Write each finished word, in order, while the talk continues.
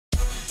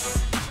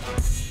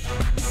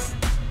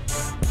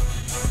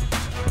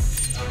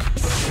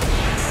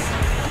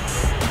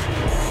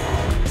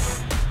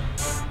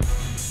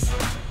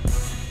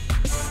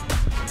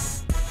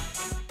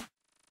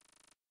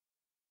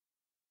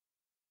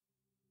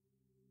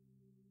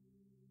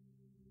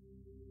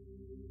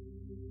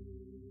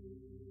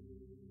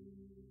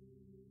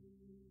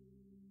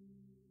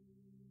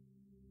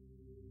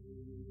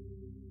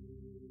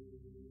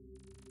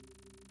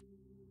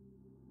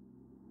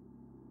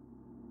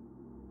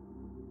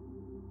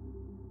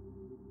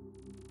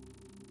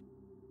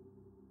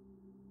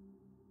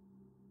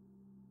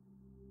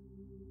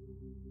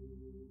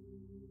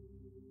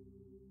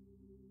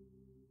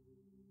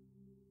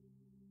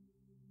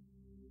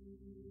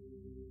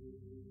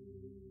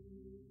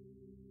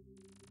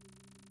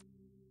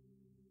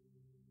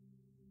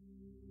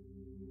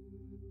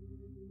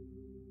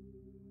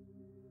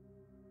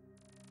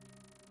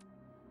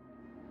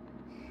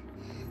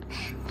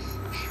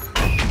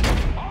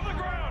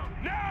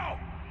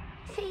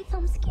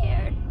I'm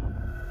scared.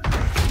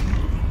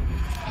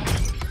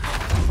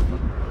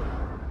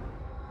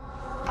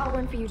 I'll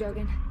run for you,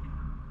 Dogen.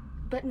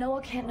 But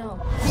Noah can't know.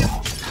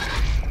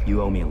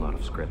 You owe me a lot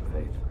of script,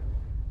 Faith.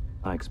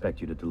 I expect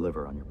you to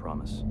deliver on your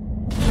promise.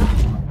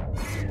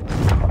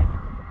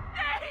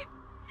 Hey!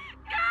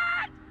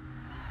 God!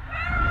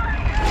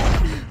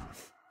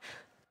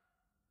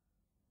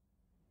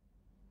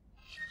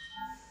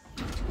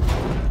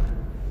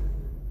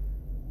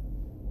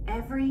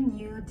 Every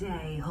new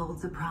day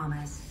holds a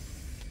promise.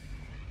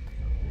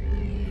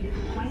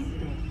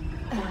 Waste it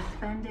or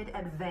spend it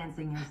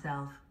advancing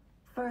yourself,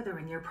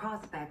 furthering your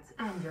prospects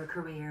and your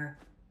career.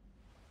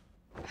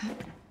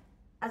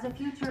 As a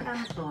future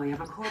employee of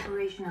a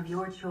corporation of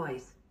your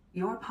choice,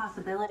 your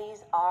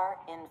possibilities are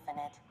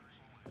infinite.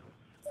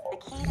 The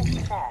key to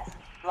success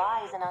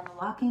lies in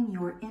unlocking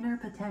your inner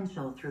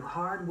potential through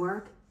hard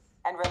work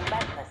and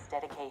relentless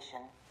dedication.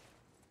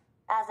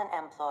 As an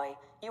employee,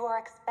 you are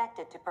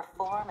expected to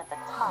perform at the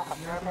top of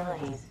your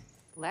abilities.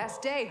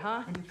 Last day,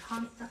 huh? And you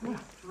constantly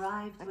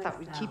strive to I thought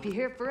we'd excel. keep you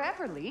here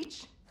forever,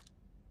 Leech.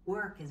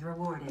 Work is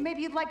rewarded.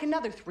 Maybe you'd like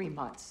another 3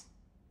 months.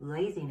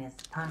 Laziness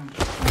punished.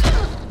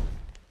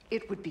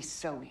 It would be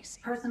so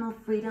easy. Personal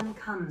freedom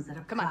comes at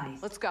a Come price. on,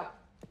 let's go.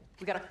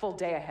 We got a full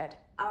day ahead.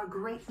 Our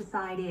great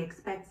society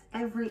expects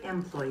every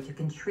employee to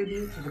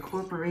contribute to the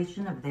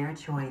corporation of their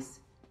choice.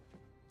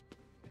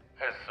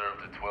 Has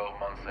served a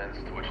 12-month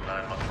sentence to which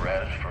 9 months were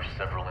added for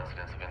several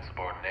incidents of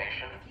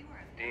insubordination.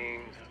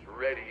 Deemed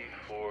ready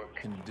for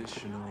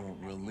conditional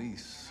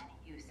release.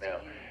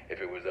 Now, if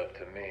it was up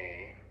to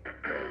me...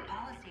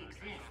 Policy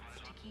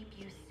exists to keep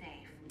you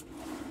safe.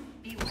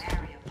 Be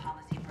wary of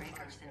policy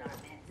breakers in our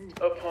midst.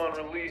 Upon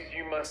release,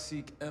 you must...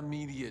 Seek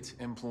immediate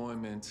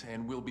employment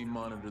and will be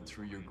monitored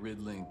through your grid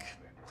link.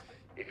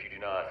 If you do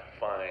not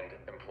find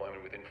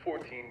employment within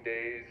 14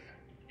 days,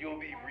 you'll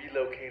be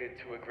relocated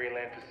to a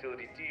Greyland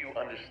facility. Do you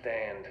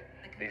understand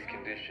these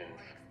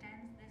conditions?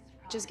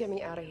 Just get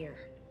me out of here.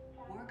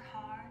 Work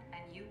hard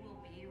and you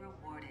will be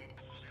rewarded.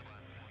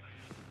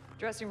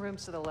 Dressing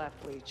rooms to the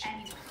left, Leech.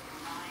 Anyone can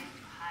rise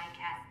to high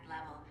caste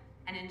level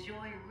and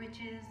enjoy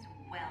riches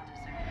well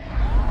deserved.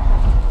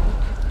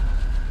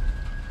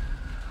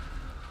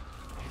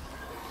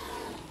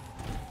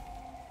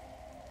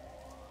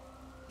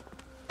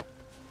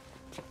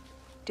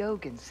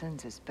 Dogen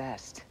sends his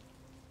best.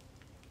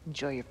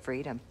 Enjoy your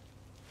freedom.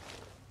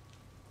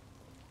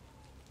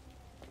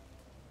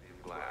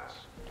 Glass.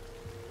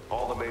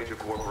 All the major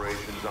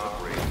corporations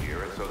operate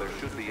here, and so there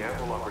should be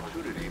ample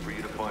opportunity for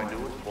you to find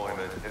new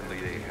employment and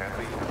lead a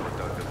happy and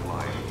productive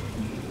life.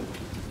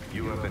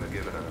 You have been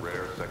given a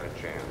rare second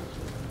chance.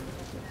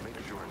 Make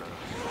sure not.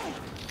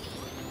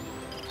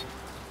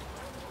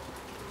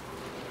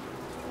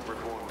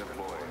 Reformed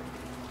employee.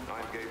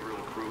 I'm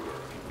Gabriel Kruger.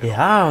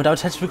 Ja, und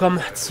damit herzlich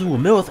willkommen zu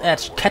Mirror's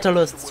Edge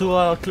Catalyst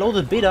zur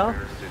Closed Beta.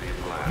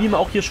 Wie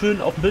man auch hier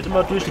schön auf dem Bild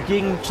immer durch die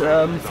Gegend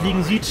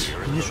fliegen sieht,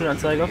 diese schöne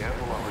Anzeige.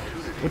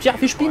 Und ja,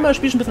 wir spielen mal das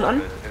Spiel schon ein bisschen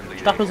an.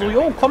 Ich dachte mir so,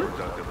 jo, komm,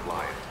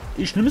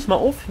 ich nehme es mal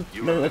auf,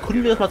 dann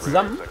erkunden wir das mal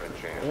zusammen.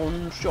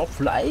 Und ja,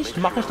 vielleicht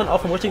mache ich dann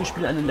auch vom richtigen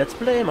Spiel einen Let's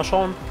Play, mal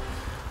schauen.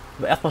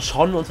 Aber erstmal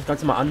schauen wir uns das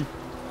Ganze mal an.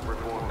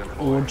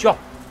 Und ja,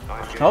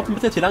 ich glaube, wir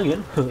müssen jetzt hier lang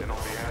gehen.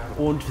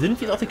 Und wir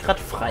sind jetzt auch gerade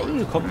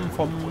freigekommen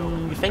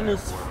vom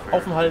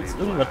Gefängnisaufenthalt,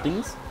 irgendwas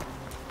Dings.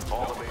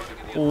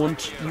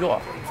 Und ja,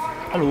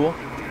 hallo.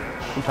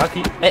 Guten Tag,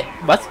 ey,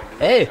 was?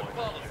 Ey!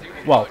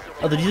 Wow,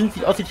 also die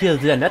sind, aussieht hier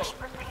sehr nett.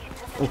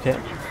 Okay.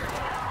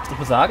 Ich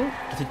muss sagen,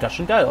 das sieht ganz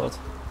schön geil aus.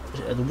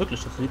 Also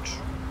wirklich, das sieht,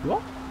 ja,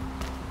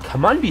 kann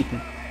man bieten.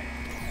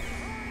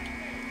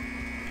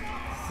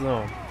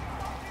 So.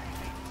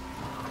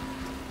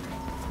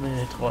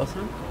 Hier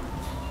draußen.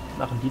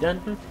 Machen die da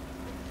hinten.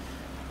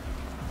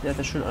 Sehr,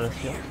 sehr schön alles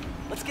hier.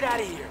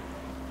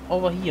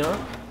 Aber hier,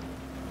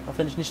 auch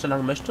wenn ich nicht da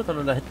lang möchte,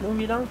 sondern da hinten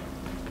irgendwie lang.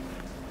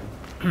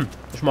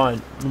 Ich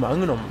meine, nur mal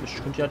angenommen, ich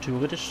könnte ja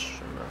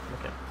theoretisch...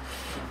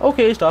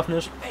 Okay, ich darf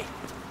nicht.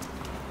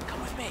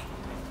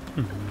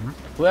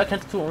 Woher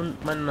kennst du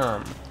meinen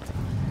Namen?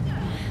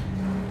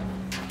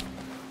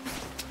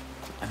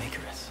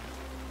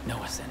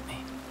 Noah sent me.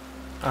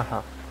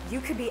 Aha.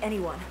 You could be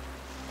anyone.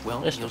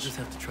 Well, Richtig. you'll just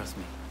have to trust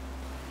me.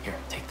 Here,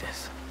 take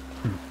this.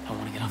 I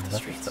want to get off the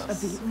streets. A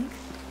beat link?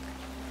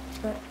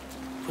 But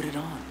Put it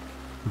on.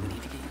 We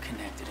need to get you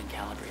connected and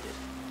calibrated.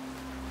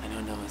 I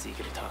know Noah's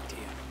eager to talk to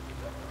you.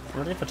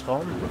 Soll man dir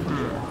vertrauen?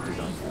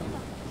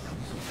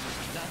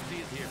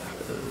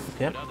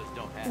 Okay.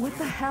 what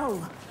the hell?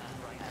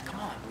 Come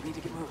on, we need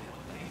to get moving.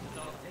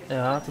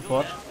 Ja,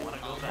 sofort.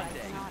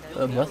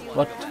 Was?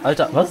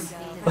 Alter, was?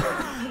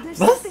 There's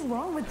Was? something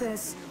wrong with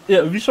this. Ja,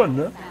 irgendwie schon,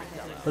 ne?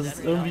 Das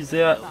ist irgendwie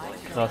sehr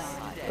krass.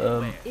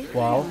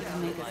 Wow.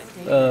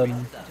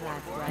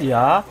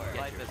 Ja,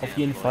 auf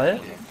jeden Fall.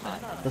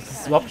 Das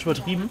ist überhaupt nicht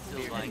übertrieben.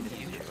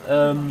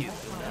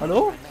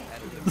 Hallo?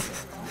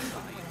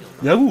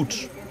 Ja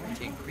gut.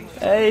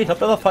 Ey, ich hab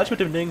da was falsch mit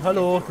dem Ding.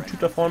 Hallo, der Typ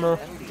da vorne.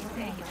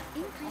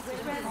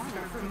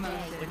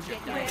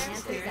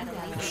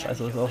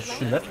 Scheiße, das ist auch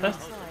schön nett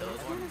rechts.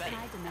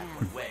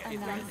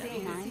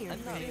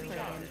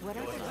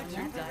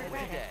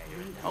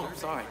 Oh,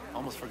 sorry.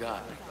 Almost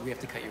forgot. We have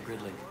to cut your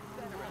grid link.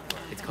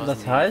 It's causing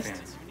Das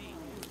heißt?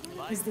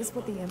 Is this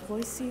what the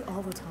employees see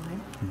all the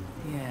time?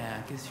 Yeah,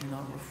 I guess you're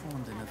not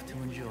reformed enough to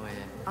enjoy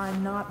it.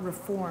 I'm not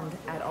reformed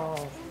at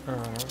all.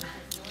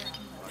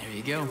 There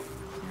you go.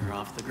 You're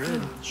off the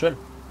grid. Schön.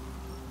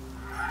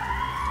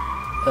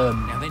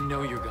 Now they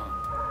know you're gone.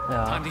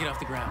 Ja. Time to get off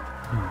the ground.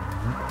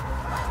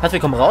 Also wir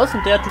kommen raus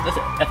und der tut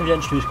erstmal wieder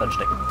in Schwierigkeiten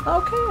stecken.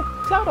 Okay,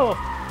 klar doch.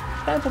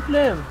 Kein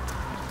Problem.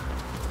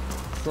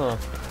 So.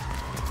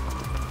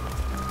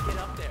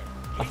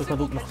 Ach, wir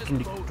versuchen noch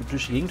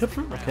durch die Gegend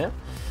hüpfen. Okay.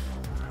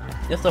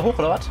 Jetzt da hoch,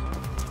 oder was?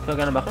 Können wir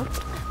gerne machen.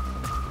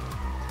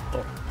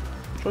 So.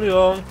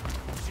 Entschuldigung.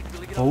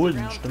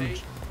 Holen,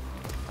 stimmt.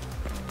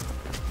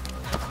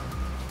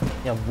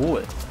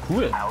 Jawohl.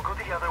 Cool.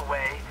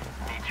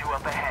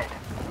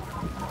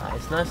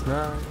 Nice, nice,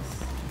 nice.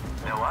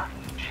 Noah,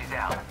 she's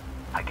out.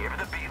 I gave her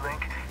the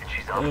B-link and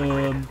she's off the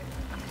grid.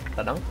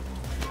 Da lang.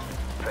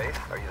 Faith,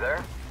 are you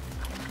there?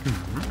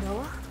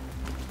 Noah?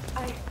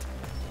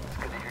 It's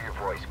good to hear your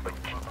voice, but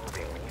keep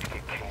moving. We need to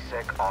get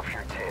K-Sec off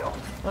your tail.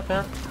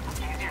 Okay.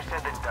 Easier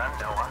said than done,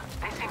 Noah.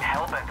 They seem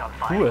hellbent on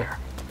fire Cool. here.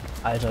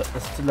 Alter,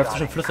 das läuft so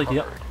schön flüssig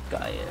hier.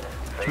 Geil.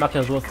 Ich mag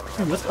ja sowas.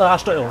 Ah,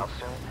 Steuerung.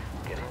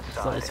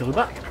 So, jetzt hier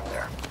rüber.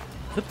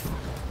 Hüpf.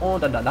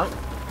 Und dann da lang.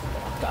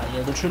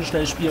 Geil, so ein schönes,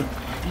 schnelles Spiel.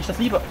 Wie ich das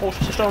liebe. Oh,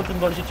 ich die Steuerung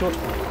drücken wollte, ich Idiot.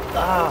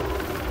 Ah.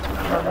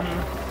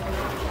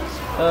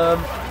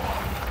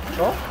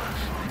 So.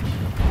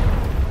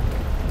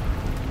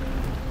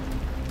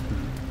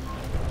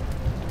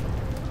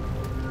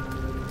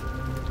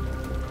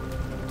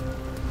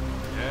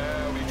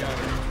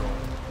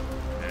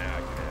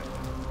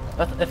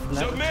 Was? F?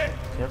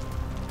 Okay.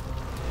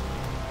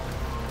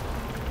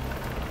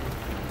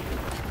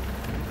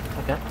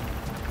 Okay.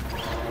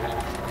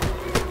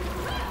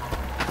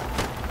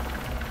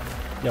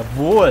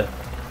 Jawohl.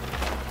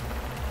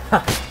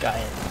 Ha,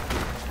 geil.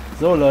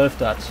 So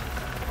läuft das.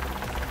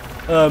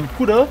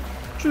 Bruder.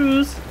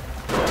 Tschüss.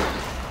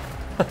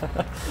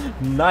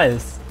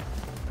 Nice.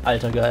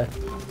 Alter, geil.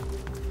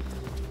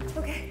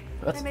 Okay,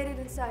 Was? I made it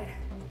inside.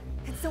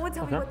 Can someone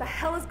tell me what the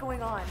hell is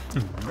going on?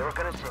 They were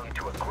gonna send you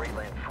to a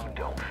Greyland food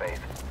dome,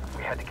 Faith.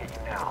 We had to get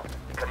you now.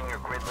 Cutting your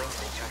grid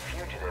links makes you a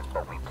fugitive,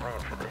 but we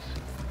planned for this.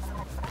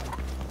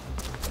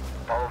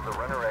 Follow the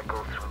runner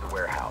echo through the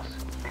warehouse.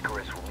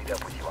 Icarus will meet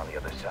up with you on the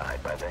other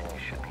side. By then, you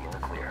should be in the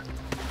clear.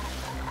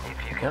 If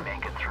you can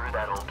make it through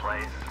that old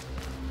place,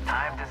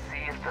 time to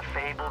see if the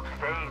fabled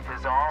Faith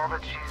is all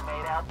that she's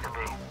made out to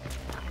be.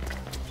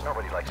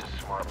 Nobody likes a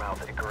smart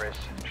mouth Icarus.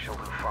 She'll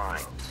do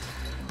fine.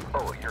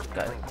 Oh, your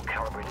link will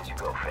calibrate as you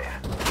go, Faith.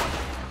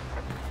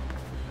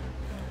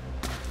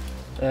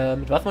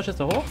 Mit was muss ich jetzt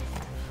da hoch?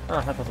 Ah,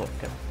 einfach so,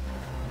 okay.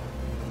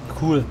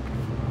 Cool.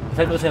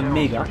 Gefällt mir das ja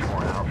mega.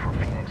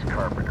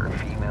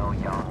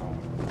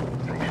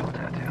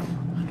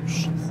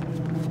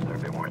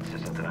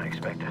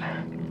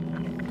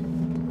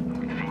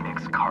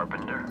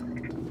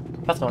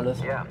 Passt noch alles.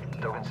 Yeah,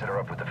 Dogan set her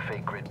up with a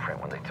fake grid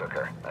print when they took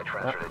her. I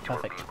transferred it to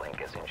her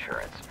B-Link as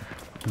insurance.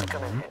 It'll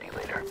come in handy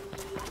later.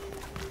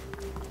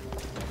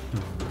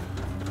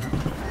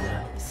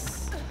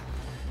 Nice.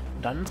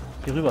 Dann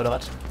hier rüber, oder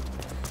was?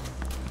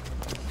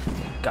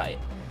 Geil.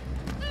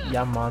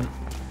 Ja, Mann.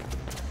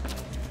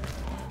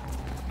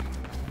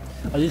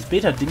 Also dieses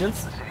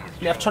Beta-Dingens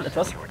nervt schon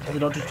etwas. Also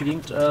dort durch die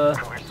Gegend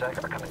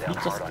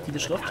liegt das, diese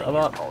Schrift,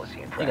 aber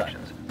egal.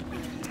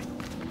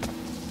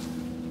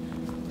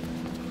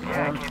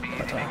 Und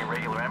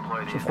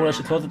ich bin froh, dass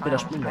ich jetzt Beta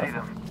spielen darf.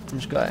 Finde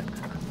ich geil.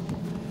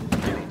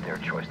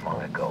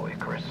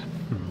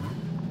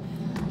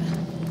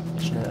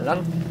 Schnell lang.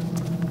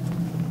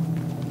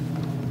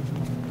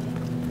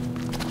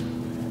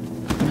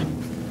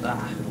 Ah,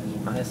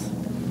 nice.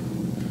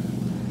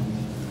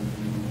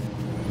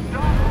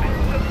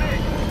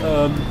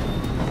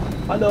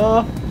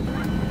 Hallo?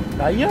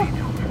 Na hier?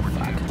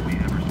 Fuck.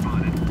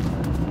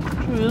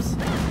 Tschüss.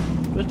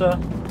 Bitte.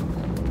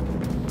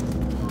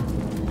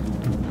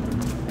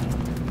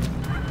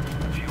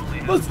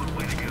 Was?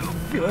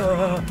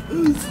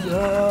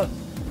 Ja.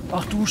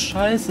 Ach du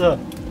Scheiße.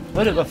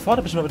 Leute,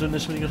 überfordert mich mal bitte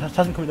nicht mit den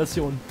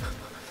Tastenkombinationen.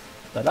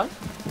 Da lang?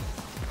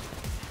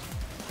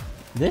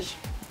 Nicht?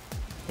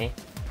 Nee.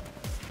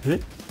 Hm?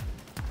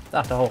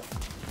 Ach, da hoch.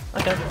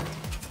 Okay.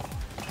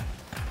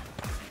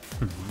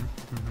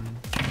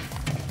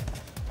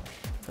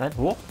 Nein,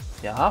 hoch.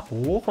 Ja,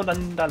 hoch und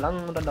dann da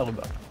lang und dann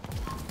darüber.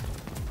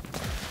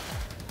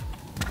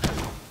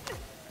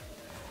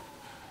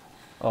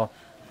 Oh.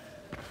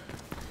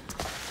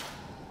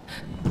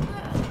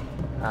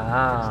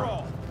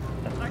 Ah.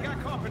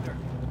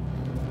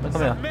 Dann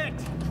komm her.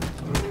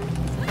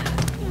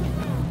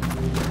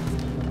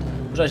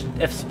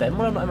 Wahrscheinlich F-Spam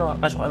oder nur einmal,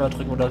 einfach einmal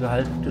drücken oder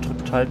gehalten,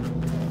 gedrückt und halten.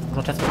 Und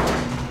noch testen.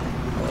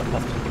 Oh,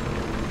 passt.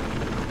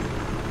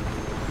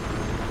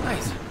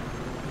 Nice.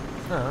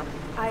 Ja.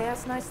 I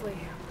asked nicely,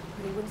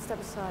 but he wouldn't step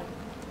aside.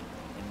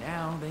 And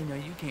now they know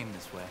you came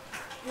this way.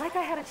 Like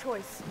I had a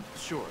choice.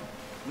 Sure.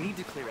 We need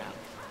to clear out.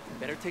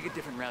 Better take a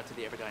different route to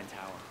the Everdine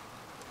Tower.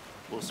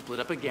 We'll split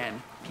up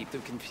again, keep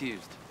them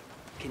confused.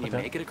 Can you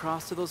Okay. make it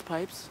across to those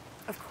pipes?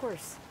 Of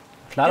course.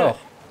 Klar Good. doch.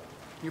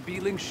 Your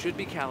B-Link should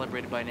be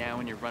calibrated by now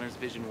and your runner's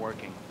vision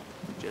working.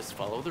 Just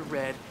follow the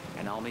red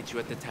and I'll meet you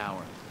at the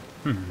tower.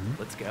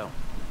 Let's go.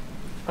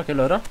 Okay,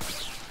 Leute.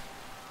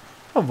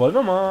 Dann wollen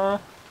wir mal.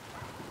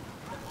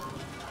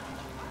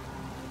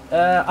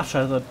 Ach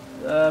scheiße.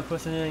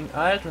 Positioning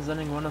alt and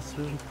sending one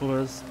switching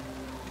progress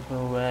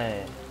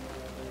away.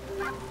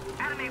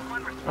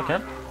 Okay.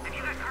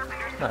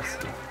 Nice.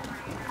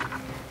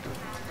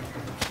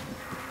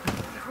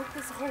 I hope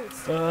this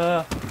holds.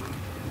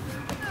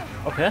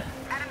 Okay.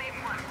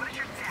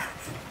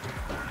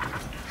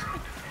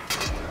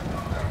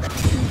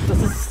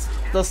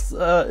 Das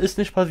ist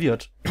nicht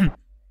passiert.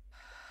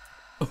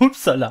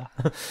 Upsala.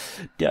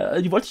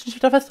 Die wollte ich nicht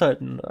wieder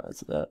festhalten.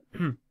 Also,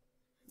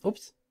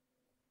 ups.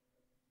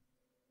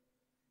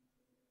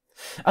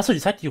 Achso,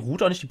 die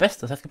Route auch nicht die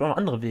beste. Das heißt, es gibt auch noch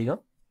andere Wege.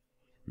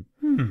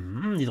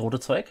 Dieses rote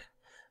Zeug.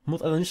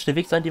 Muss also nicht der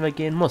Weg sein, den man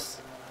gehen muss.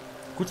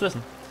 Gut zu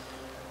wissen.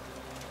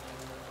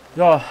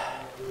 Ja.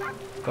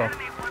 So.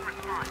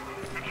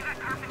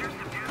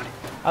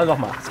 Also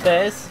nochmal.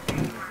 Space.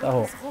 Da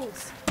hoch.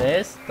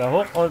 Space. Da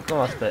hoch und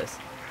nochmal Space.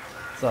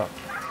 So.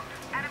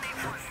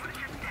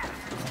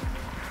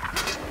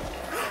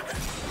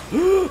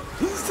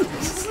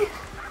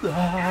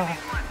 Ah.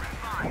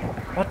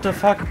 What the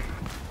fuck?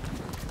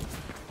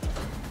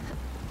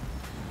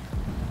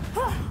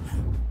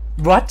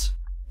 What?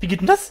 Wie geht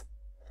denn das?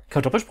 Kann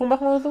man Doppelsprung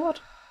machen oder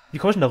sowas? Wie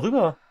komme ich denn da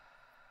rüber?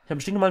 Ich habe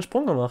bestimmt mal einen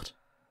Sprung gemacht.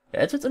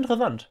 Ja, jetzt wird's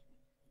interessant.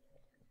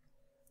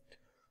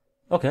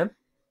 Okay.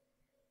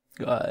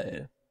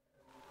 Geil.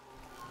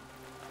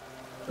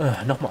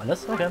 Nochmal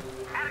alles? Okay.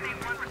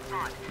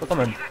 So, komm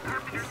mal.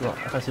 So,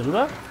 einfach hier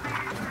rüber.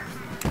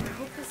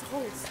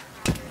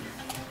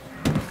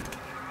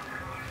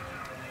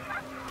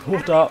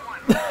 Hoch da.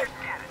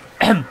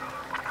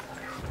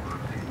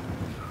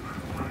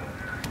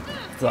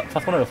 So,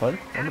 fast runtergefallen.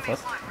 Ohne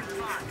fast.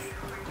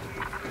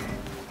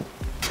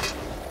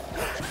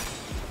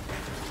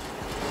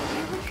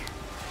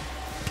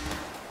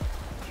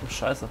 Oh,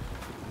 Scheiße.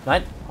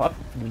 Nein, hau ab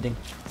mit dem Ding.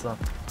 So.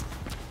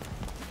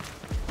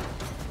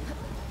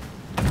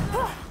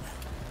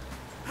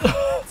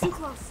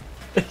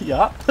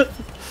 Ja.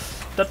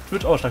 Das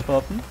wird auch stark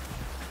behaupten.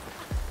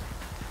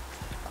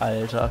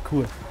 Alter,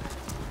 cool.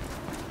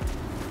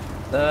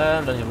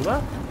 Dann hier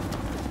rüber.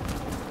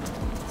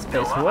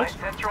 Space Forward.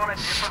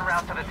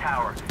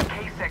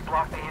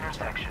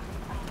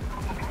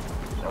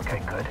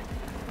 Okay, good.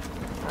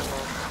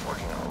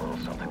 Working on a little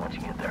something once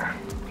you get there.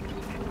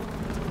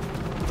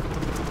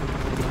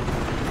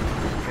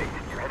 Faith,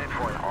 you're headed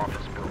for an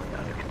office building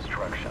under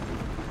construction.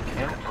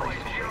 Okay. Good place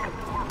to shake 'em.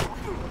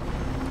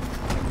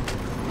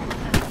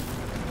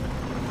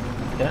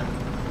 Okay.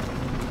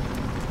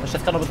 Da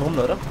steht gerade noch ein bisschen rum,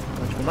 Leute.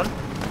 Ich bin Mann.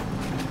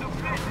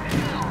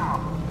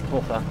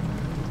 Hoch da.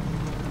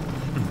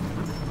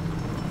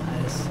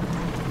 Nice.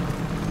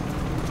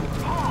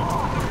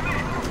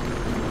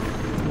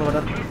 Guck mal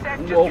dann.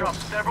 Wow.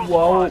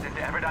 Wow.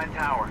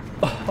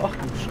 Ach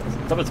du Scheiße.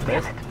 Double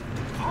Space.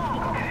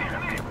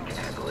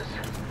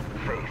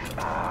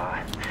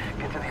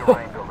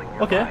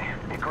 Okay.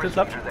 Das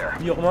klappt.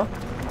 Wie auch immer.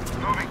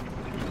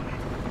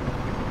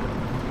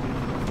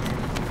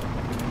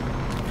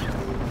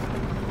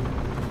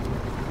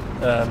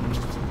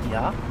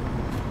 Ja.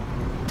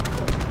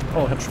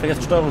 Oh, ich habe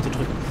vergessen, Steuerung zu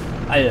drücken.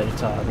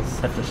 Alter, das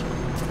ist heftig.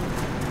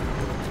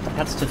 Das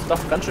hat sich jetzt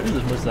doch ganz schön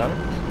übel, muss ich sagen.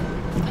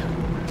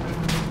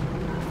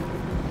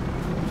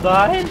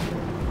 Nein!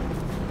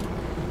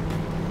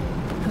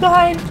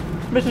 Nein!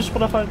 Ich möchte nicht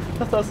runterfallen.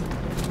 Was ist das?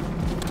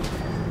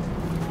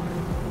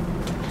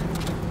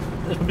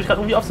 Ich probiere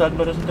gerade irgendwie aufzuhalten,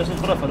 Leute, dass ich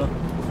nicht runterfalle.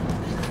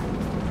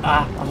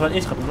 Ah, ach, war ein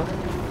E-Treppen, ne?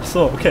 Ach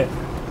so, okay.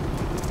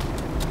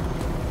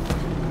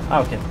 Ah,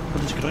 okay.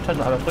 Muss ich gedrückt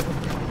halten, aber drücken.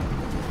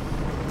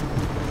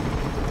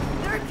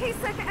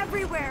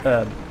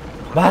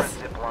 Was?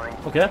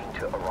 Okay.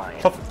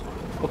 Kopf.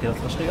 Okay,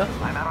 das war schräger.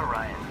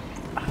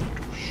 Ach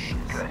du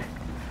Scheiße.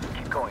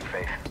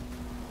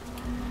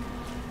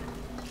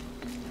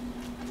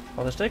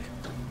 War das Steck?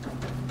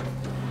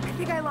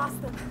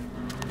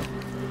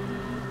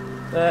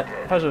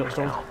 Falsche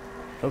Richtung.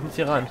 Da muss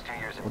hier rein.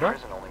 Oder?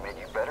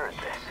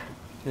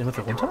 Ne, muss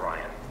hier runter?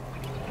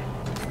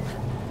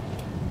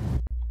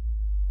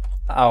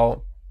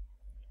 Au.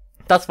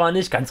 Das war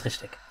nicht ganz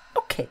richtig.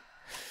 Okay.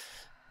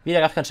 Wieder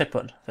gab es keinen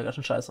Checkpoint. Wäre ganz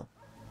schön scheiße.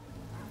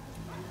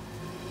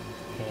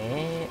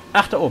 Okay.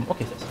 Ach, da oben.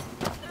 Okay, jetzt.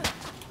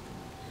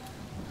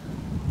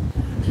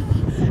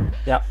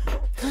 Ja.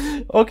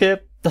 Okay.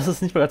 Das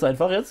ist nicht mehr ganz so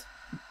einfach jetzt.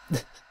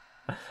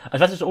 Ich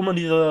weiß nicht, da oben an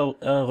diese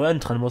Röhren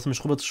dran muss, um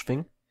mich rüber zu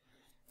schwingen.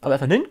 Aber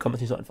einfach hinkommen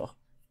ist nicht so einfach.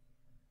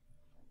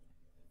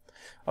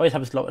 Aber jetzt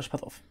habe ich es, glaube ich.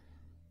 Pass auf.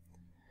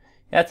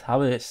 Jetzt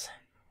habe ich es.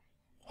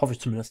 Hoffe ich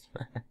zumindest.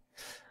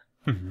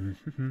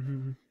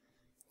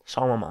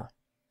 Schauen wir mal.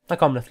 Na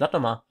komm, das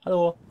flattert mal.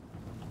 Hallo.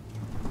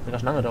 Das hat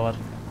ganz lange gedauert.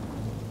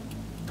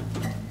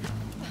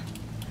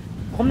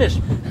 Warum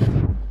nicht?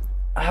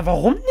 Ah,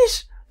 warum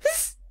nicht?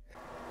 Was?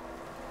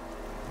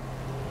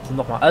 So,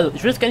 nochmal. Also,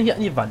 ich will jetzt gerne hier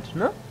an die Wand,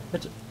 ne?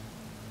 Mit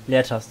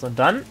Leertaste. Und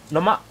dann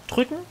nochmal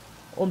drücken,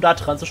 um da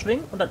dran zu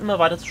schwingen und dann immer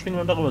weiter zu schwingen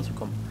und darüber zu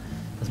kommen.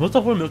 Das muss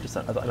doch wohl möglich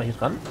sein. Also einmal hier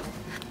dran.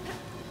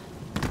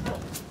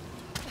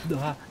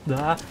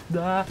 Da.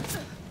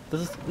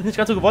 Das ist nicht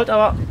ganz so gewollt,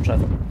 aber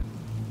scheiße.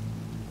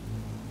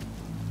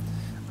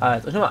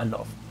 Also, ich nochmal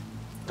Anlauf.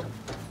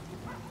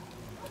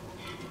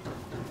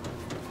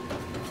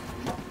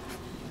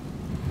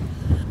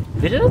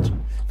 Seht ihr das?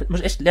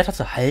 Muss ich echt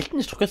Leertaste halten?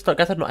 Ich drücke jetzt die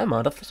ganze Zeit nur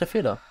einmal. Das ist der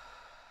Fehler.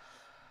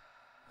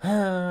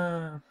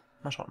 Mal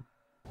schauen.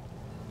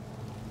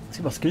 Ich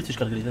sehe mal Skills, die ich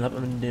gerade gelesen habe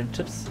in den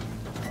Tipps.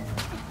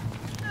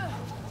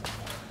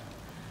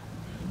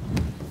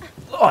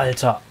 Oh,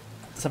 Alter!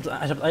 Ich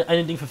hab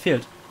ein Ding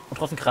verfehlt. Und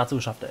trotzdem gerade so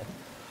geschafft, ey.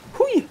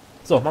 Hui!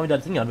 So, machen wir wieder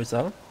das Ding an, würde ich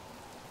sagen.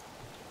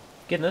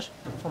 Geht nicht?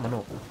 Oh Mann,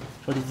 no.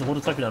 Ich wollte dieses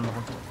rote Zeug wieder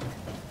anmachen.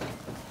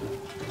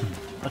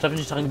 Ach, da bin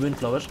ich nicht daran gewöhnt,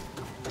 glaube ich.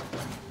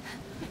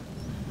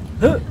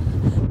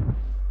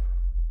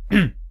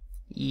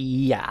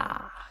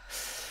 Ja.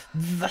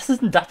 Was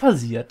ist denn da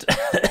passiert?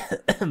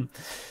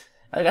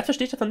 Also ganz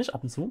verstehe ich das noch nicht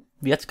ab und zu.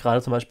 Wie jetzt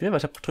gerade zum Beispiel, weil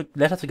ich habe gedrückt,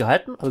 Leertaste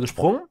gehalten, also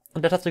gesprungen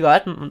und Leertaste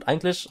gehalten und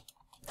eigentlich,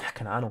 ja,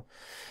 keine Ahnung.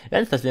 Wir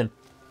werden es gleich sehen.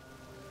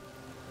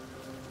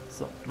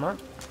 So, mal.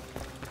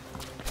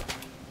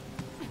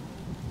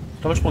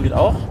 Doppelsprung geht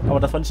auch, aber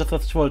das war nicht das,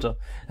 was ich wollte.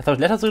 Jetzt habe ich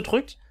Leertaste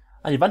gedrückt,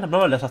 an die Wand, habe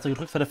nochmal Leertaste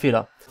gedrückt, das war der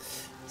Fehler.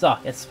 So,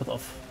 jetzt pass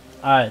auf.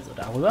 Also,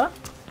 darüber.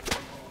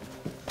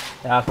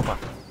 Ja, guck mal.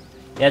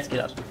 Jetzt geht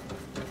das.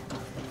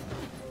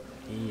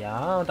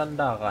 Ja, und dann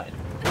da rein.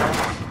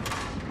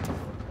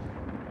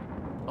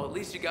 Oh, at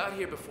least you got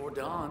here before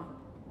dawn.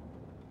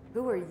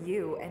 Who are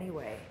you,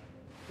 anyway?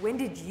 When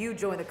did you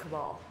join the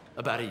Cabal?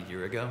 About a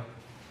year ago.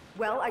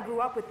 Well, I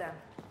grew up with them.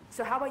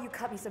 So how about you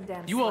cut me some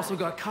damn You slack? also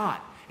got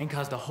caught and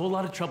caused a whole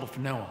lot of trouble for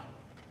Noah.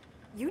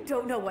 You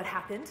don't know what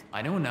happened?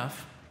 I know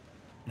enough.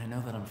 And I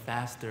know that I'm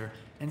faster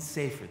and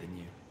safer than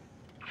you.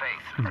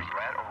 Faith, are you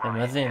at Werden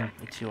wir Orion? sehen,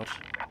 Idiot.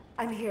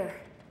 I'm here.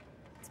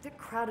 It's a bit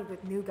crowded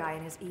with new guy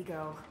and his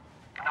ego.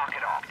 Knock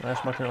it off. Ja,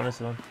 ich mag den auch nicht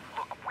so. Look,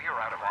 we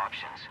are out of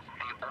options.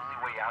 The only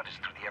way out is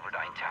through the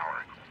Everdyne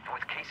Tower. And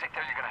with Kasich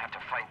there, you're gonna have to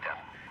fight them.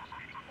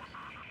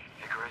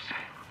 Icarus,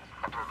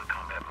 upload the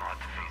combat mod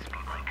to Faith's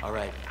Speedlink. All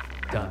right,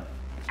 done.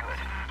 Good.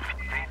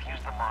 Faith,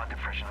 use the mod to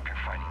freshen up your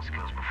fighting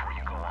skills before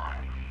you go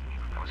on.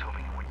 I was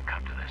hoping it wouldn't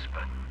come to this,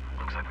 but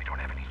looks like we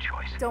don't have any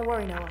choice. Don't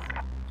worry, Noah.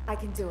 I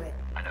can do it.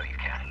 I know you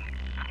can.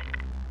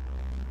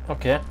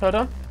 Okay,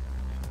 Leute.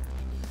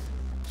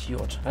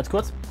 Idiot. Ganz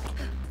kurz.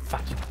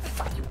 Fuck you,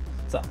 fuck you.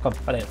 So, komm,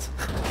 weiter jetzt.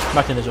 Ich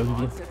mag den nicht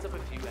irgendwie.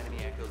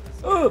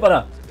 Oh,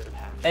 warte.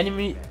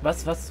 Enemy,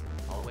 was?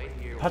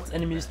 Puts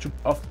enemies to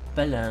off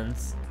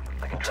balance.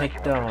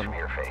 Take down.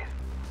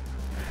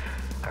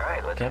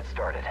 Alright, let's get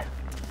started.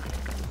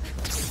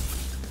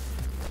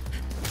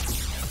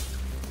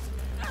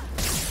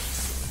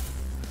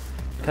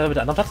 Kann er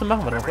bitte anderen Platz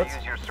machen? Warte mal kurz.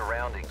 Use your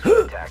surroundings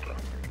when attacking.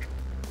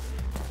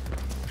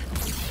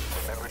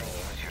 Remember to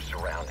use your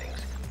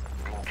surroundings.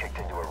 Being kicked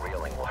into a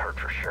railing will hurt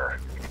for sure.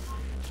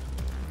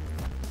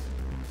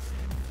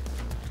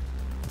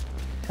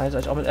 Kann ich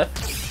eigentlich auch mit F?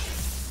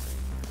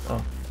 Oh,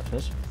 das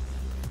nicht.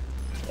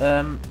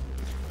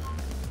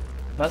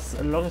 Was?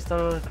 Longest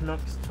down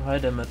knocks to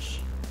high damage.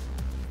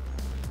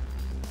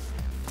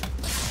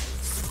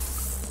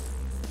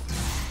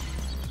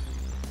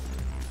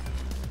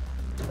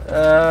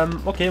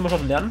 Okay, muss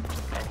man lernen.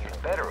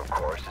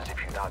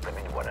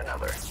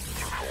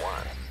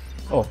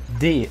 Oh,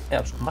 D. Ja,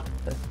 hab schon gemacht.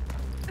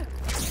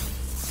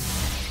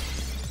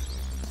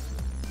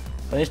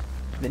 Wenn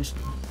ich...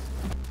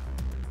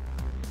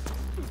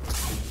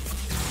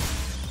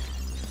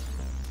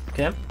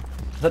 Okay.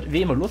 Das hat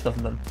wie immer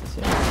loslassen dann.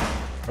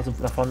 Also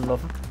nach vorne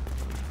laufen.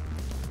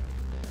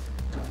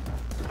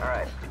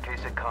 Alright,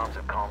 Kasich comms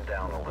have calmed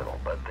down a little,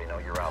 but they know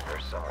you're out there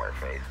somewhere,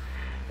 Faith.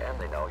 And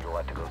they know you'll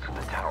have to go through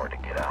the tower to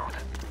get out.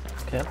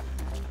 Okay.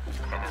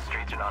 And the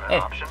streets are not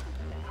an option.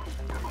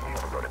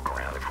 We'll go to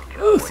ground if we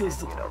can avoid it.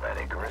 You know that,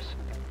 Icarus?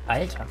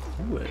 Alter,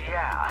 cool.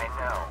 Yeah, I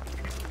know.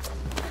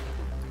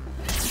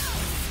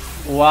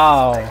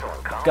 Wow.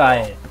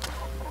 Geil.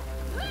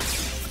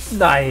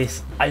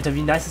 Nice. Alter,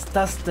 wie nice ist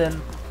das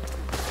denn?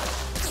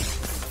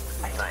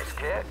 Nice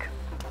kick.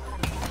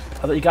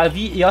 Also egal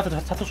wie ihr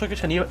das Tastenstück,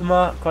 kann jeder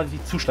immer quasi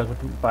zuschlagen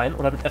mit dem Bein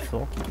oder mit F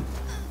so.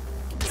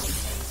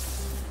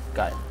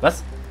 Geil.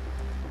 Was?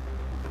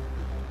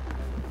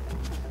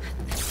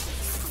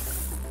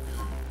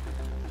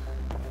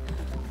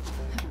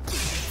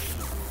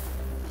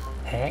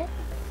 Hä?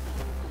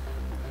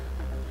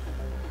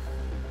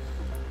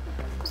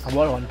 Am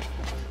Wallrun.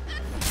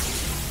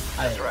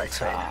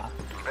 Alter.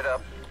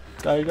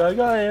 Geil, geil,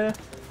 geil.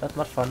 Das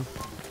macht Fun.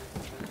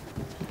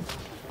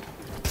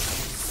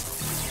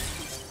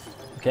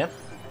 Okay.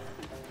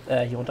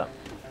 Hier runter.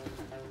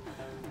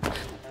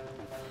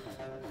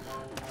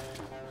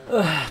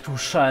 Du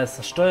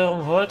Scheiße.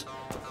 Steuerung holt.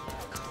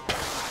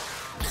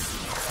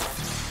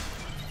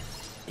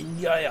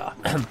 Ja, ja.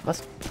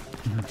 Was?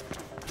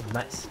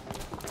 Nice.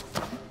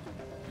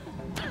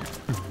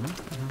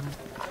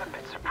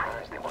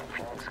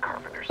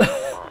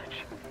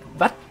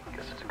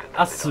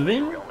 Ach,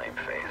 Swing?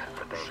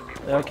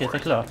 Ja, okay, ist ja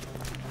klar.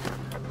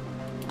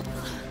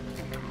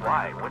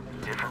 Why? What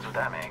difference would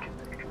that make?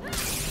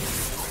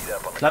 Read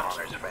up on the Klappt.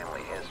 Connor's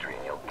family history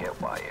and you'll get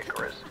why,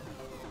 Icarus.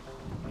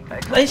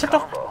 Ey, ich hab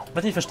doch... Was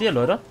ich nicht verstehe,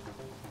 Leute.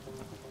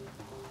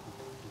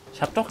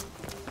 Ich hab doch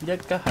wieder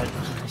gehalten.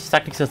 Ich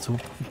sag nichts dazu.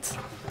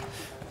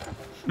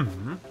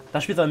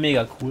 Das Spiel ist aber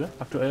mega cool.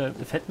 Aktuell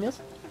gefällt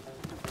mir's.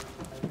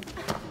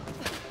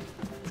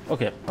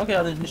 Okay, okay,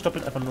 also nicht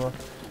doppelt, einfach nur...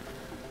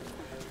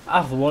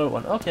 Ach, The Wall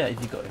One. Okay,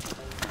 easy going.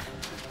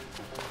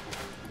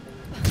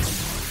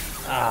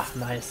 Ach,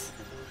 nice.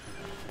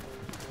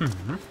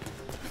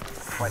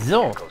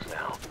 So.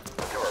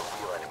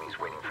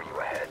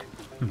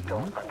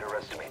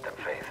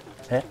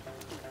 Hä?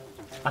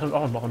 Ach, da ist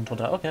auch noch ein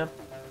drunter. Okay.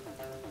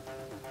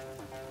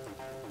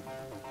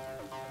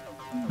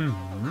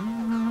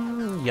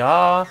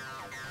 Ja.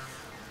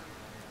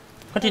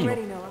 Continue.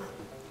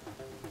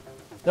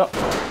 Ja,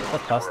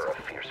 das passt.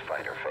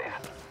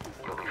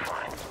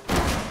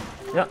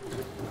 Ja.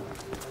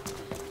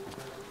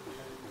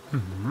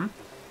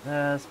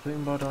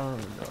 Springboard.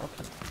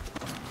 Okay.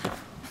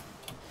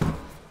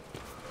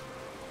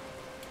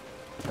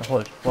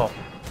 Erholt. Wow.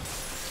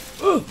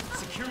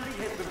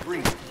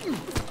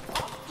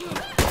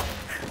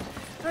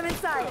 I'm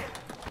inside.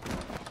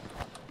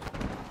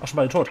 Ach, schon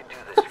mal tot.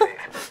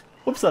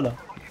 Upsala.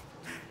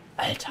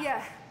 Alter.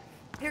 Yeah.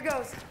 Here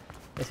goes.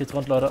 Jetzt geht's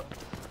rund, Leute.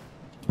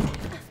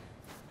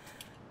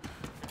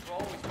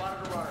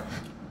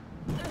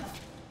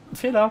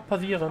 Fehler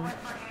passieren.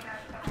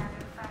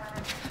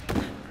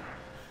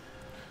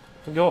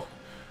 Geh hoch.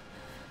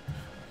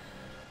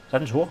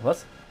 Seid nicht hoch,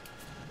 was?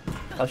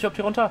 Darf ich überhaupt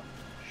hier runter?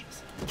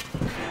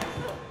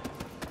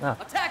 Ah.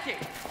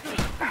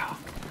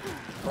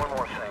 One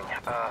more thing.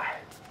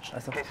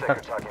 Scheiße. In case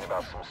they're talking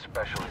about some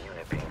special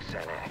unit being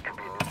sent in. It could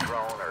be a new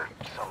drone or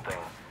something.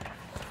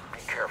 Be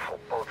careful,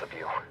 both of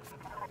you.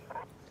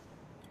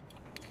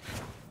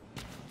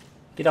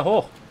 Geh da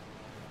hoch.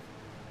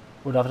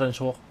 Oder darf er da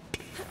nicht hoch?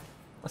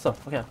 Achso,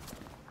 okay.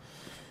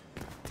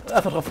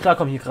 Einfach drauf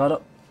klarkommen hier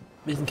gerade.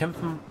 Mit diesen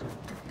Kämpfen.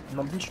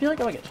 Noch ein bisschen schwierig,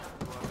 aber geht.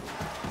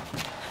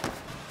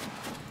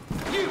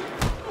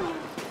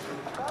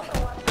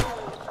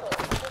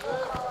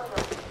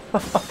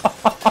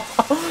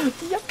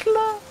 Ja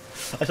klar.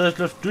 Ich dachte, ich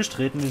läuft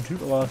durchtreten, den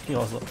Typ, aber ging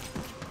auch so.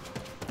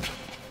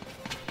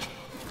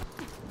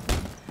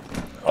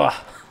 Oh,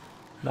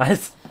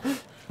 nice.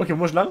 Okay, wo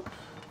muss ich lang? Wollen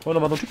wir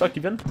nochmal so einen Typ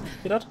aktivieren?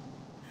 Geht das?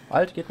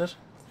 Alt, geht nicht.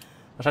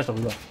 Wahrscheinlich doch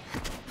rüber.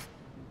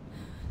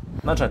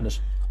 Nein, anscheinend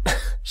nicht.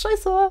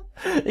 Scheiße.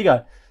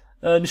 Egal.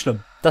 Nicht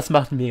schlimm. Das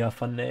macht mega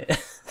Fun, ey.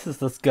 Das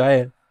ist das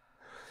geil.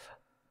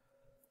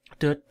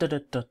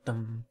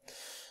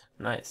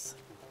 Nice.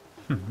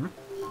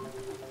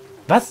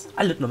 Was?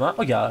 Alles nochmal?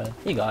 Oh ja,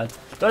 egal.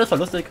 Leute, das war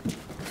lustig.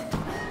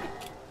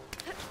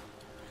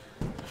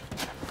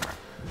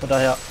 Von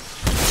daher.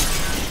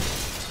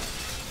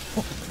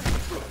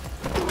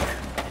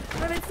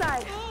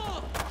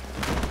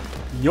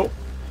 Jo.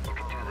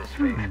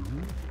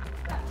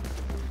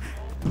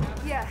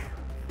 Yeah.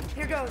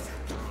 Here goes.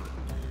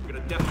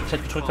 Ich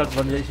hätte gedrückt, halt,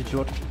 war mir echt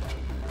Idiot.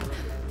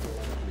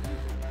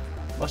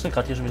 Was ist denn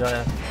gerade hier schon wieder,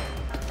 ey?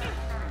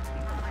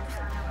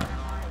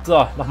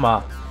 So,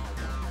 nochmal.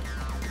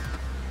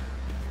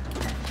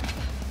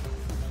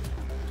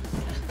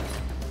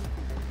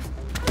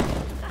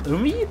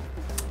 Irgendwie?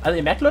 Also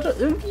ihr merkt, Leute,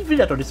 irgendwie will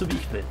er doch nicht so, wie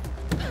ich will.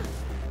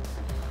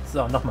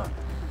 So, nochmal.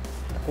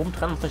 Oben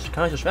dran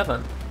kann nicht so schwer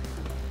sein.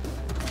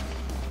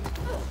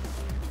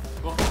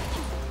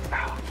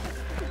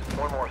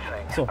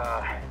 So.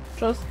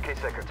 Tschüss.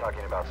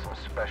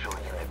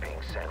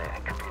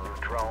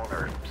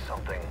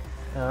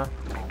 Ja.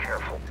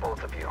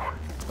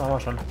 Machen wir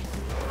schon.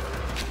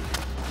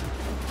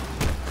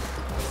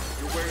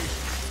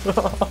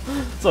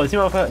 So, jetzt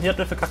hier hat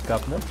er verkackt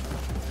gehabt, ne?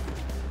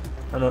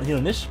 Also hier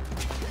noch nicht.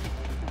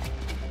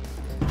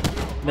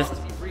 Mist,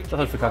 das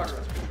hat verkackt.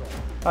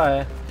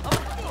 Hi.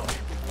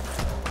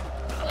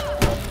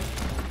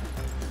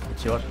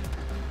 Idiot.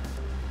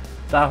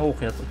 Da hoch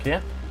jetzt, okay.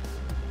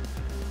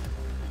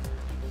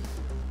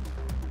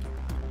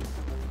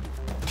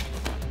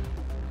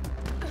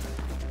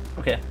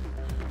 Okay.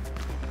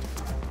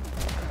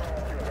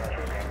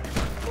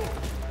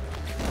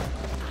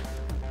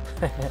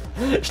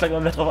 Ich schlage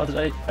mal mehr drauf,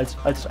 als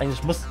ich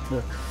eigentlich muss.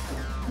 Ne?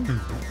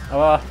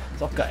 Aber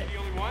ist auch geil.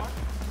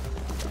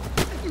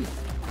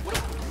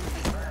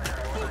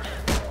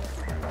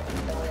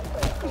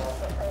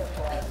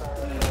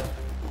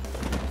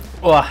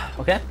 Oh,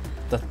 okay.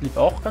 Das blieb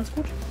auch ganz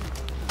gut.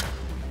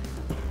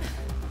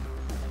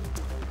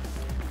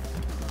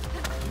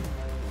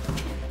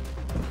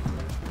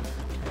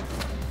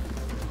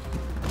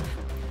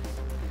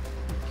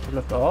 Hier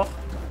läuft auch.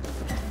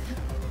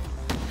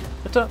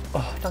 Bitte.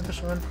 Oh, danke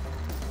schön.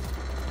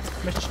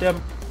 Ich möchte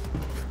sterben.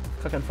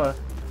 Gar keinen Fall.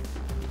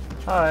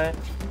 Hi.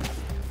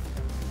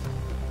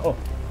 Oh.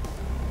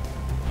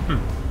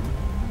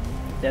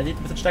 Der sieht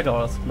ein bisschen stärker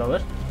aus, glaube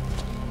ich.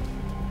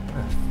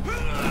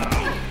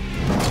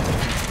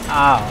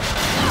 Ah.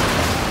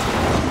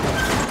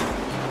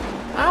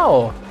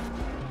 Au!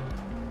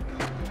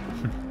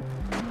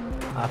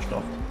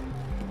 Arschloch.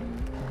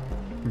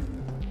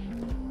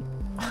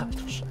 Ach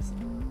du Scheiße.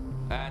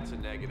 That's a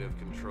negative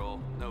control.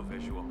 No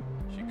visual.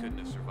 She couldn't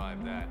have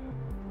survived that.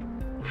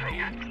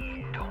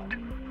 Don't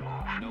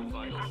move. No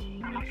vitals.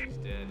 I think she's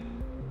dead.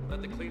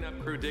 Let the cleanup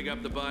crew dig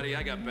up the body.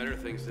 I got better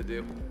things to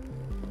do.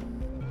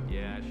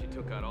 Yeah, she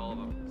took out all of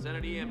them. Send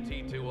an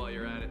EMT too while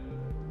you're at it.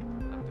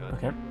 I'm done.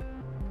 Okay.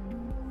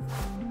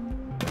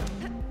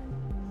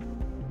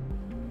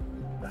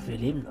 Ach, wir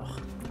leben noch.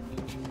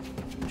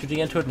 Ich würde ihn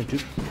gerne töten, der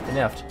Typ. Der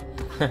nervt.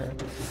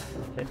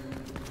 Okay.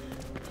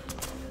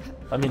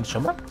 Waren wir nicht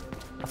schon mal?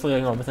 Achso, ja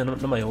genau, wir müssen ja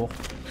nochmal hier hoch.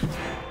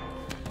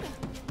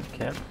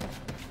 Okay.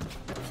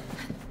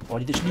 Boah,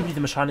 ich liebe diese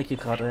Mechanik hier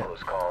gerade.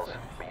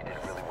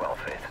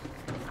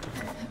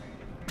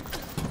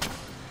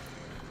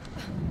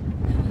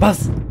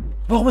 Was?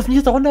 Warum ist mir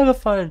jetzt da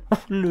runtergefallen?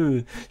 Ach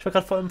nö, ich war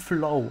gerade voll im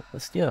Flow.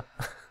 Was ist hier?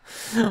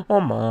 Oh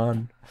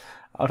man.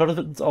 Aber das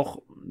wird uns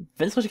auch,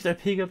 wenn es richtig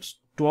LP gibt,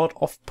 dort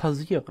oft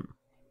passieren.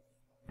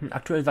 Und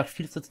aktuell sagt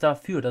vieles jetzt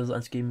dafür, dass es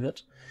eins geben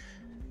wird.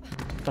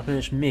 Das macht mir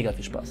nämlich mega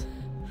viel Spaß.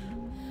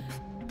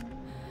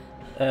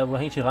 Wo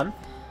hänge ich hier ran?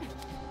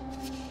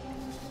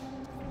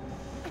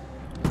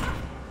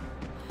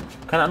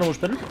 Keine Ahnung, wo ich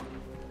bin.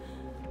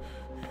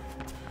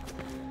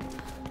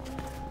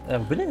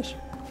 Wo bin ich?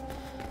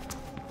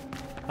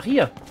 Ach,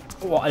 hier.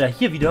 Oh, Alter,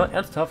 hier wieder?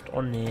 Ernsthaft?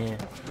 Oh, nee.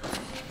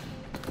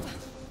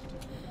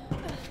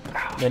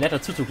 Ja,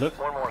 netter Zuzug, Glück.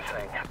 One more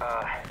thing.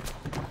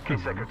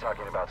 Case like you're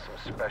talking about some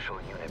special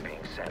unit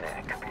being sent in.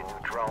 It could be a new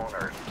drone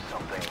or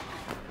something.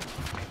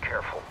 Be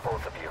careful,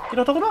 both of you. Geh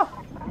doch darüber.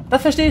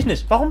 Das verstehe ich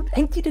nicht. Warum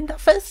hängt die denn da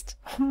fest?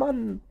 Oh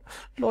Mann.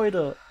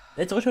 Leute.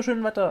 Hätte ruhig mal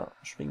schön weiter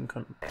schwingen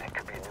können. It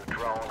could be a new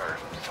drone or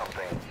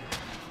something.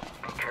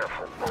 Be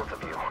careful, both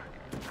of you.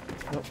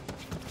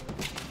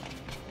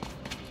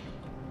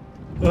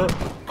 Ja.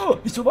 Oh,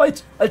 nicht so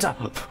weit. Alter.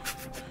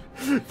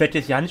 Werd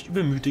jetzt ja nicht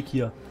übermütig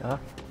hier. Ja.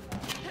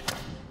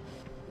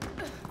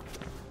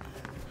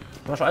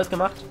 Haben wir schon alles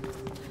gemacht?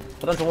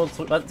 Verdammt, wo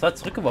wir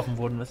zurückgeworfen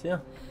wurden, wisst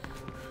ihr?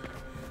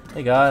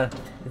 Egal.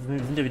 Wir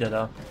sind ja wieder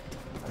da.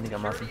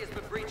 Einigermaßen.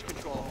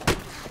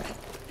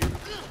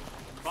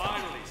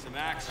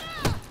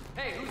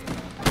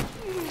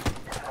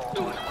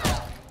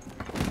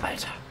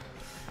 Alter.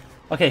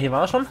 Okay, hier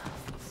waren wir schon.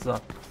 So.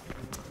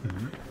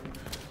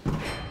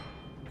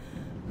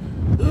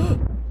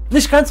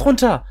 Nicht ganz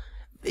runter.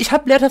 Ich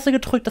habe Leertaste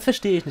gedrückt. Das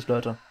verstehe ich nicht,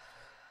 Leute.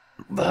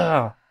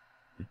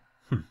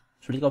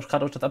 Ich überlege, ob ich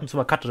gerade das ab und zu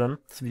mal cutte dann,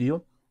 das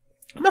Video.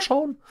 Mal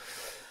schauen.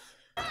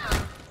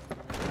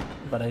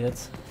 Wie war der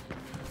jetzt?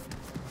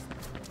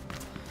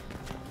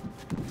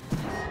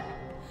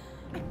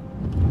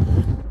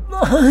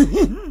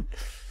 Nein!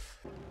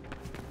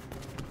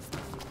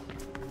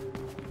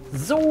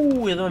 So,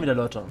 hier sind wir wieder,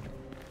 Leute.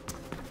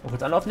 Mal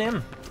kurz Anlauf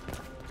nehmen.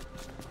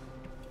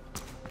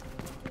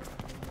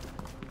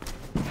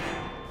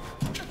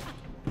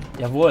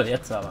 Jawohl,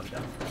 jetzt aber wieder.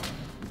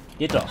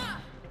 Geht doch.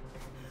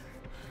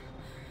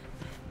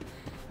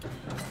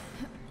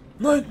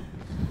 Nein!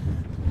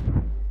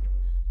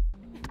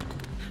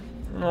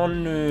 Oh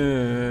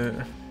nö.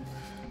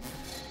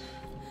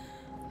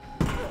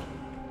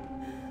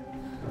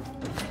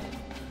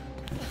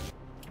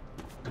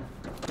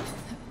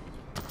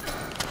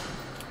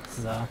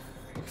 So,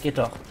 geht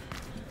doch.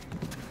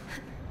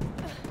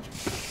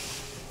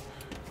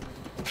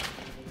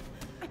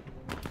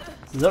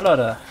 So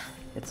Leute,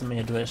 jetzt sind wir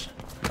hier durch.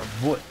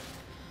 Obwohl.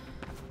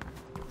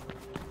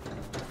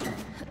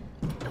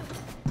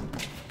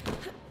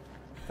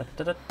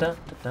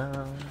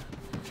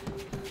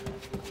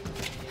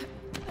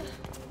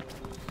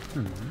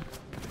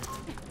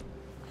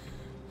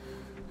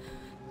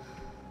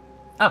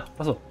 Ah,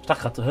 achso, ich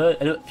dachte gerade so,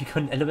 wir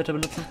können Elevator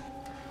benutzen.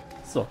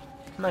 So,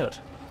 na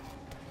gut.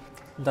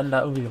 Und dann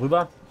da irgendwie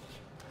rüber.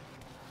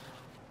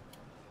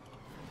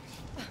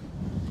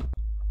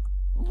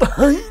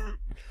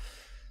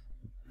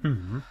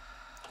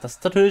 Das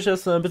ist natürlich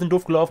ein bisschen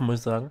doof gelaufen, muss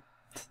ich sagen.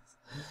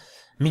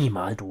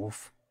 Minimal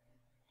doof.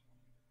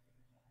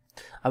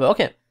 Aber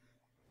okay.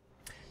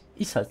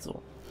 Ist halt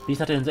so. Wie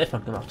ich hatte den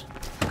Selbstmord gemacht.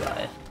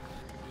 Geil.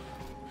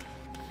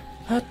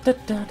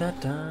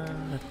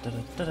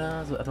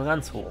 So, etwa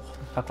ganz hoch.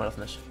 Packen wir das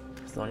nicht.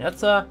 So, und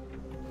jetzt.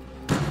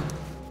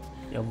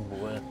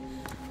 Jawohl.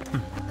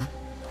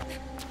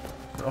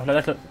 Auch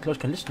leider, glaube ich,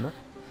 kein Licht, ne?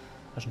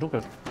 War schon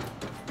dunkel.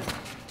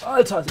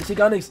 Alter, ich sehe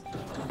gar nichts.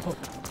 Oh.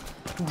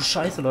 Du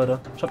Scheiße, Leute.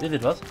 Ich hab, ihr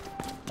seht was.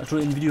 Also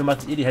im Video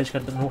macht die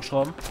Helligkeit ein bisschen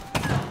hochschrauben.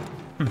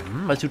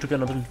 Weil YouTube ja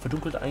noch ein bisschen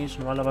verdunkelt eigentlich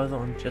normalerweise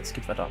und jetzt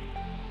geht's weiter.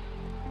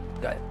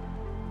 Geil.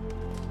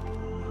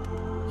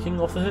 King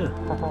of the Hill.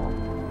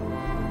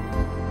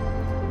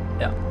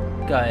 Ja,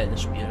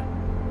 geiles Spiel.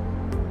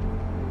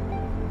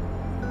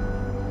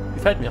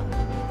 Gefällt mir.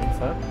 Auf jeden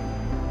Fall.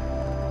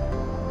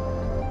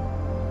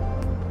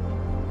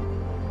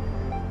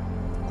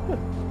 Cool.